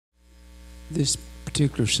This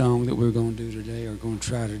particular song that we're going to do today, or going to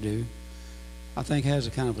try to do, I think has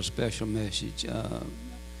a kind of a special message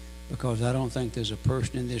because I don't think there's a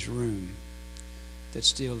person in this room that's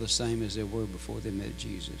still the same as they were before they met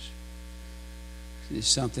Jesus. It's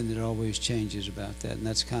something that always changes about that, and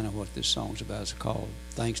that's kind of what this song's about. It's called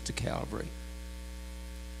Thanks to Calvary.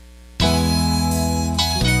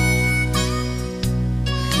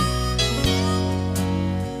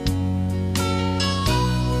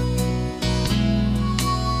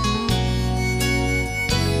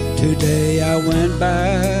 Today I went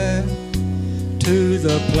back to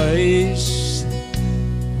the place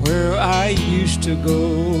where I used to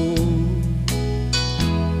go.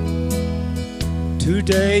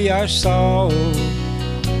 Today I saw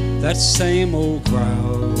that same old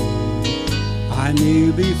crowd I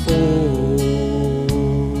knew before.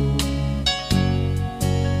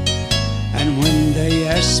 And when they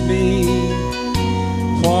asked me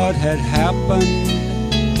what had happened,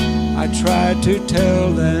 I tried to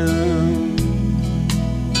tell them,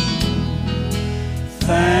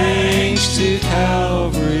 thanks to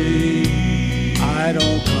Calvary, I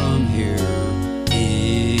don't come here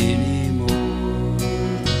anymore.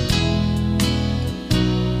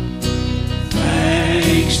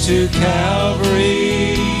 Thanks to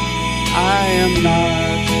Calvary, I am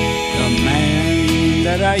not the man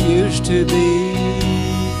that I used to be.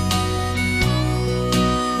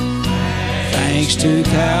 Thanks to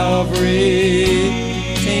Calvary,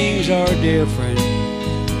 things are different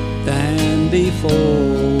than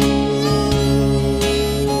before.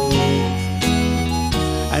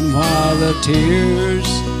 And while the tears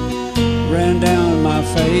ran down my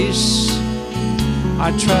face,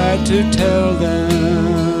 I tried to tell them,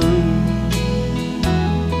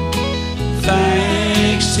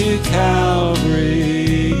 thanks to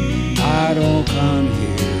Calvary, I don't come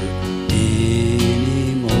here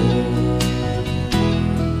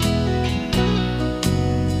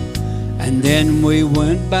And then we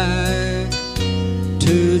went back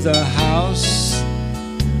to the house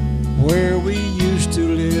where we used to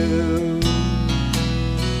live.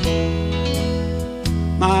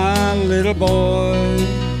 My little boy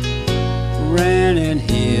ran and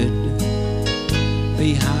hid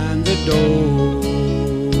behind the door.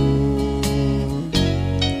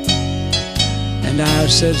 And I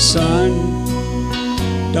said, son,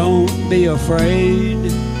 don't be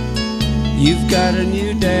afraid. You've got a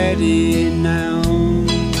new daddy now.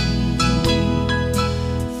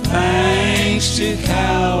 Thanks to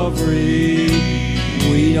Calvary,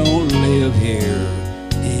 we don't live here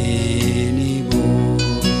anymore.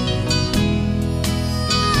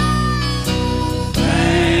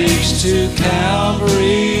 Thanks to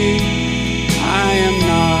Calvary, I am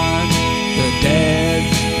not the dad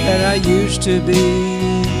that I used to be.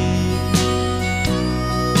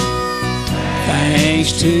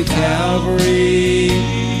 Thanks to Calvary,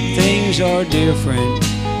 things are different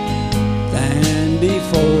than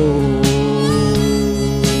before.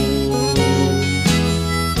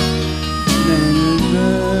 Then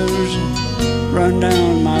tears run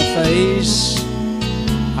down my face,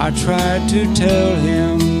 I tried to tell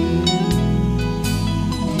him,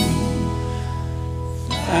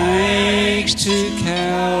 thanks to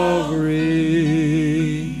Calvary,